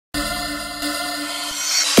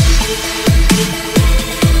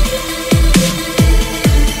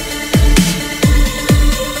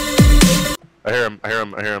I hear him, I hear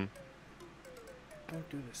him, I hear him. Don't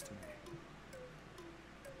do this to me.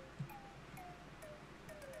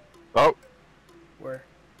 Oh! Where?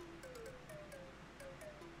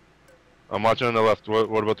 I'm watching on the left. What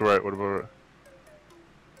about the right? What about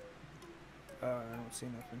I don't see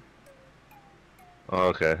nothing. Oh,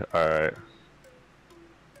 okay, alright.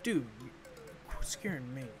 Dude, quit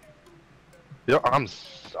scaring me. Yo, I'm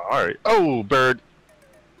sorry. Oh, bird!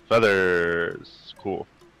 Feathers. Cool.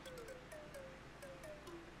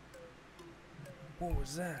 What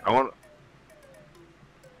was that? I want...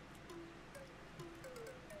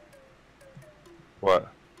 What?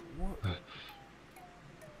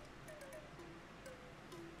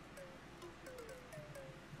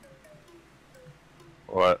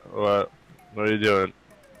 What? What are you doing?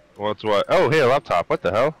 What's what? Oh, hey, a laptop. What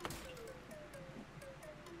the hell?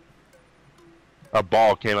 A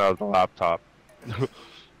ball came out of the laptop.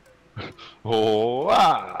 Oh,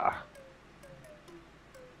 ah!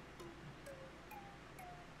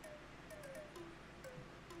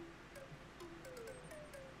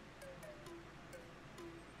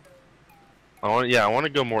 I want to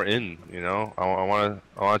go more in, you know? I want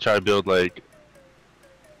to try to build, like,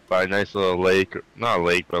 by a nice little lake, not a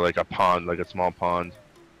lake, but like a pond, like a small pond.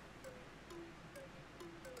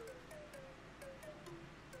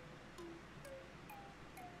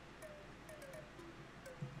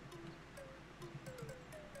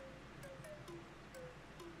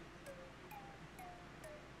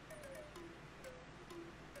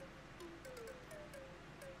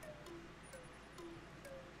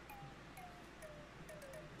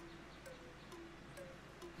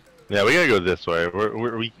 Yeah, we gotta go this way.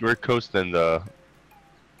 We're coasting the.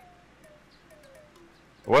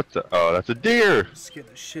 What the? Oh, that's a deer. Scared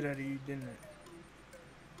the shit out of you, didn't it?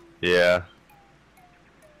 Yeah.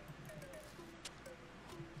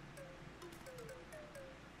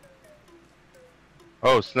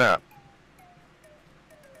 Oh snap.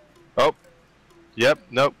 Oh. Yep.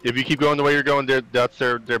 Nope. If you keep going the way you're going, that's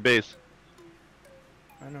their base.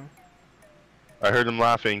 I know. I heard them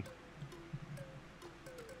laughing.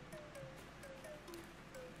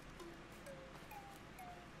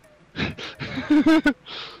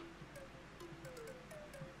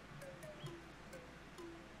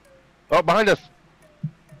 Oh, behind us!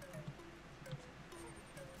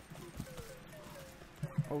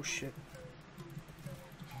 Oh shit.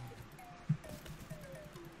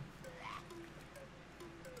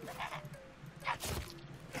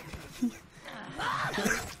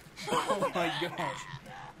 Oh my gosh.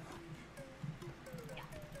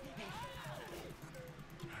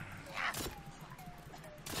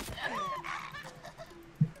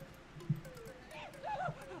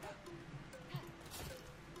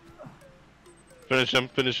 Finish him,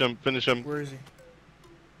 finish him, finish him. Where is he?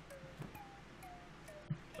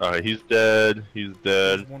 Alright, he's dead, he's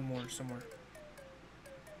dead. There's one more somewhere.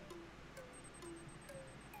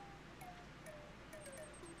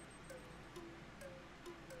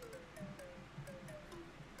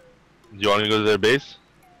 Do you want to go to their base?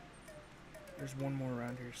 There's one more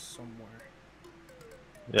around here somewhere.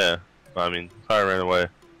 Yeah, I mean, probably ran away.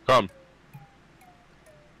 Come.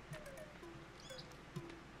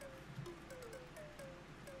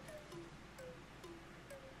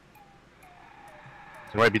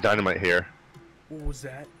 There might be dynamite here. What was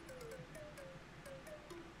that?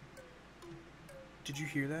 Did you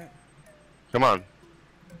hear that? Come on.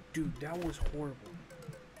 Dude, that was horrible.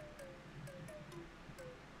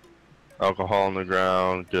 Alcohol on the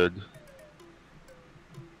ground, good.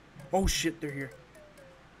 Oh shit, they're here.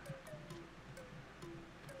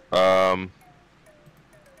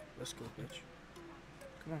 Let's go, bitch.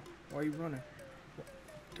 Come on, why are you running?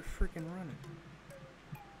 They're freaking running.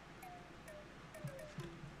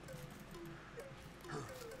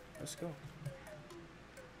 Let's go.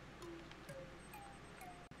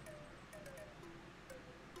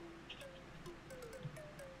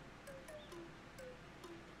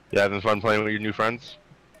 You having fun playing with your new friends?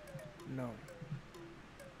 No.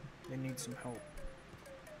 They need some help.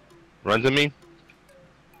 Run to me?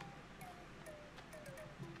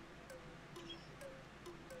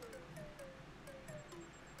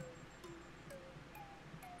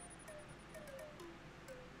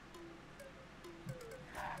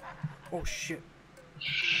 Oh shit.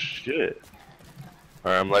 Shit.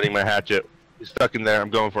 Alright, I'm letting my hatchet. He's stuck in there, I'm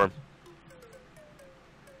going for him.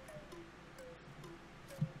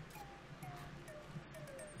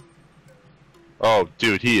 Oh,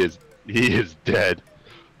 dude, he is dead.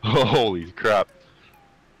 Holy crap.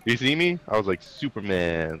 You see me? I was like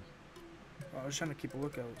Superman. I was trying to keep a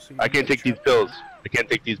lookout. So I can't take these pills. I can't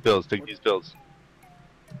take these pills. Take these pills.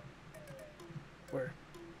 Where?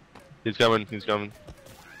 He's coming. He's coming.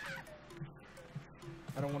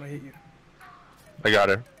 I don't want to hit you. I got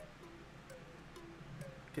her.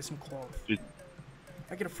 Get some cloth. Dude.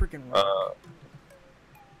 I get a freaking rock.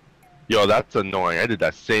 Yo, that's annoying. I did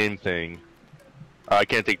that same thing. I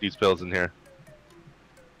can't take these pills in here.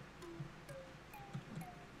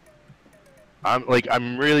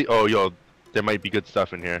 I'm really. Oh, yo, there might be good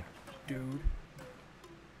stuff in here. Dude.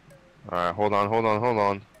 Alright, hold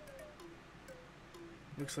on.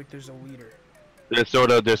 Looks like there's a leader. There's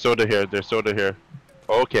soda here.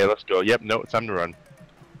 Okay, let's go. Yep, no, it's time to run.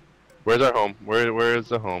 Where's our home? Where is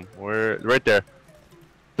the home? Right there.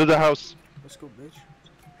 To the house. Let's go, bitch.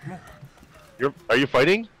 Come on. Are you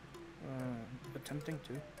fighting? Attempting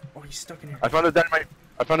to. Oh, he's stuck in here. I found a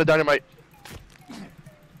dynamite.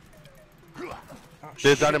 Oh,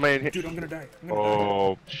 There's shit. dynamite in here. Dude, I'm gonna die.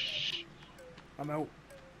 Oh. I'm out.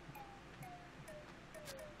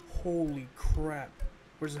 Holy crap.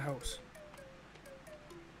 Where's the house?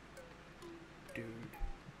 Dude.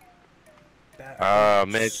 That hurt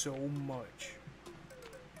man. so much.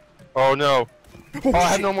 Oh no. Oh, I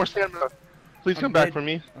have shit. no more stamina. Please come back for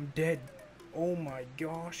me. I'm dead. Oh my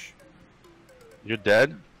gosh. You're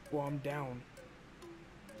dead? Well, I'm down.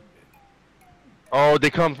 Oh, they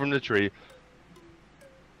come from the tree.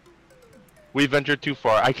 We ventured too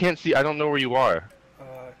far. I can't see. I don't know where you are.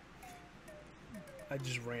 I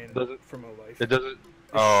just ran for my life. It doesn't.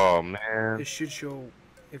 Oh man. It should show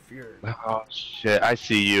if you're. Oh shit! I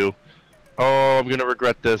see you. Oh, I'm gonna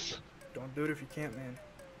regret this. Don't do it if you can't, man.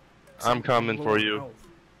 I'm coming for you.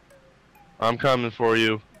 I'm coming for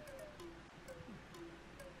you.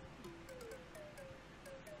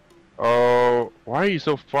 Oh, why are you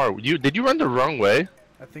so far? Did you run the wrong way?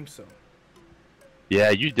 I think so. Yeah,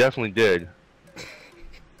 you definitely did.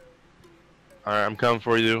 Alright, I'm coming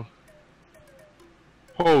for you.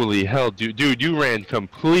 Holy hell, dude, you ran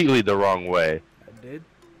completely the wrong way. I did?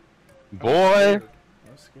 Boy! I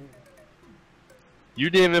was scared. You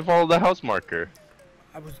didn't even follow the house marker.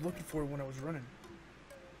 I was looking for it when I was running.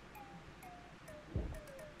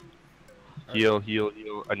 Heal.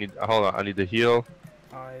 Hold on, I need to heal.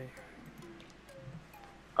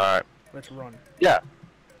 Alright. Let's run. Yeah.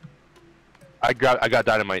 I got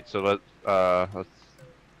dynamite, so let's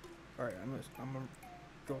Alright, I'm gonna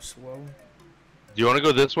go slow. Do you wanna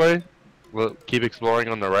go this way? We'll keep exploring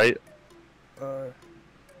on the right. I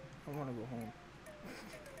wanna go home.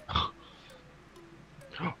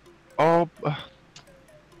 Oh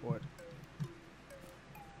What?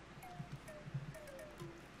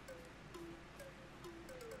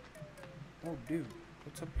 Oh dude,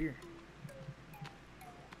 what's up here?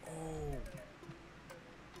 Oh.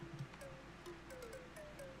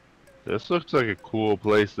 This looks like a cool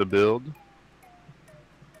place to build.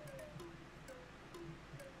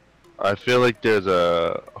 I feel like there's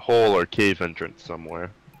a hole or cave entrance somewhere.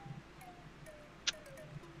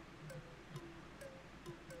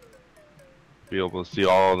 Be able to see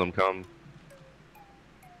all of them come.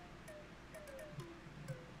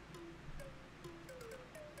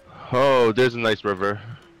 Oh, there's a nice river.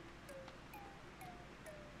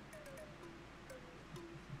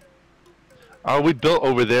 Oh, we built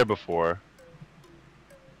over there before.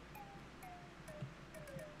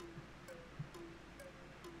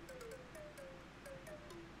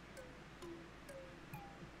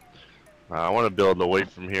 I want to build away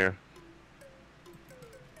from here.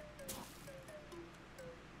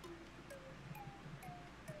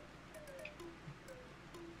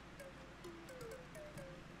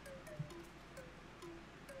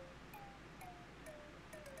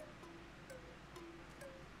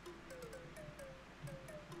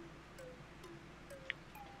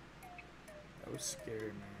 I was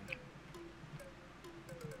scared, man.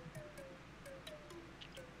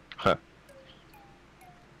 Huh.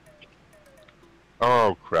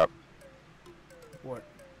 Oh crap. What?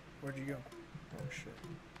 Where'd you go? Oh shit.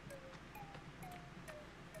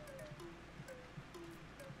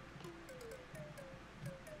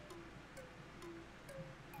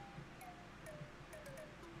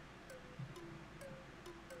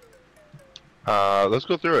 Let's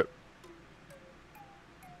go through it.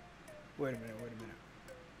 Wait a minute, wait a minute.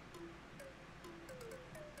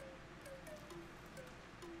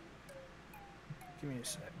 Give me a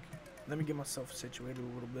sec. Let me get myself situated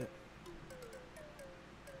a little bit.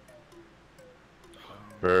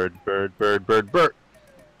 Bird.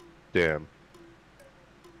 Damn.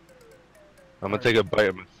 I'm gonna take a bite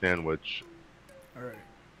of my sandwich. Alright.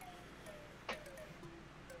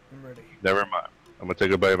 I'm ready. Never mind. I'm gonna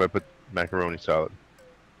take a bite of my macaroni salad.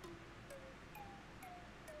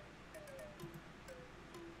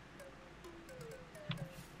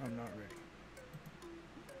 I'm not ready.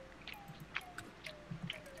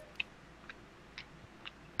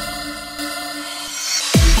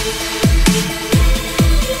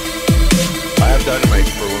 I have dynamite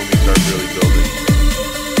for when we start really building.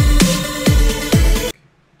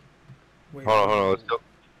 Wait, Hold on. Let's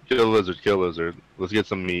kill a lizard. Kill a lizard. Let's get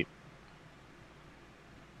some meat.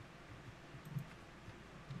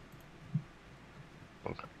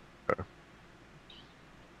 Okay.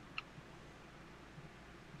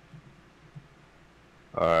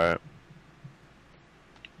 All right.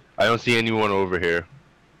 I don't see anyone over here.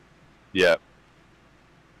 Yeah.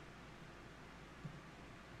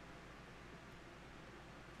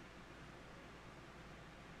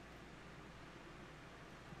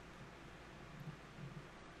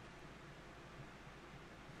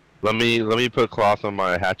 Let me put cloth on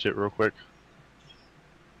my hatchet real quick.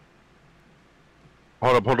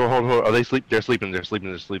 Hold up. Are they sleep? They're sleeping. They're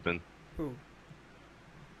sleeping. Who?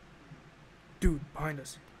 Dude, behind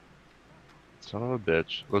us. Son of a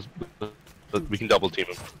bitch. We can double team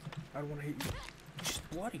him. I don't want to hit you. She's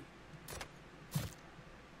bloody.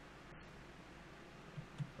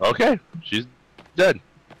 Okay, she's dead.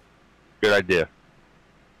 Good idea.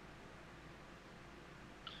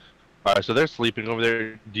 Alright, so they're sleeping over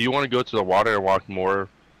there. Do you want to go to the water and walk more?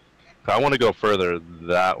 I want to go further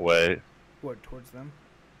that way. What, towards them?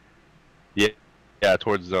 Yeah,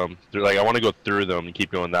 towards them. Like, I want to go through them and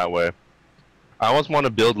keep going that way. I almost want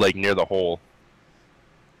to build, like, near the hole.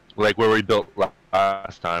 Like, where we built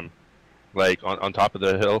last time. Like, on top of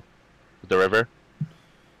the hill. With the river.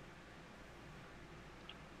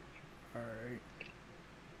 Alright.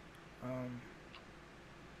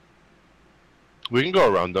 We can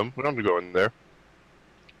go around them. We don't have to go in there.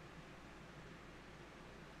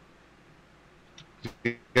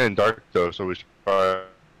 It's getting dark, though, so we should probably...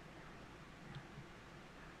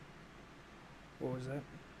 What was that?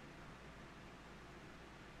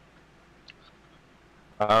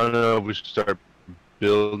 I don't know if we should start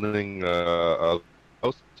building a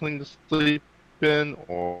house thing to sleep in,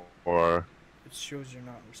 or... It shows you're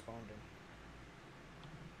not responding.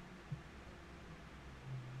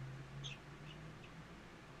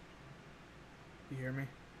 You hear me?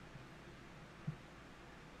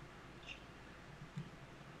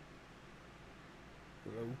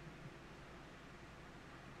 Hello?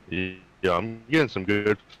 Yeah, I'm getting some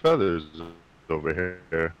good feathers over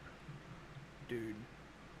here.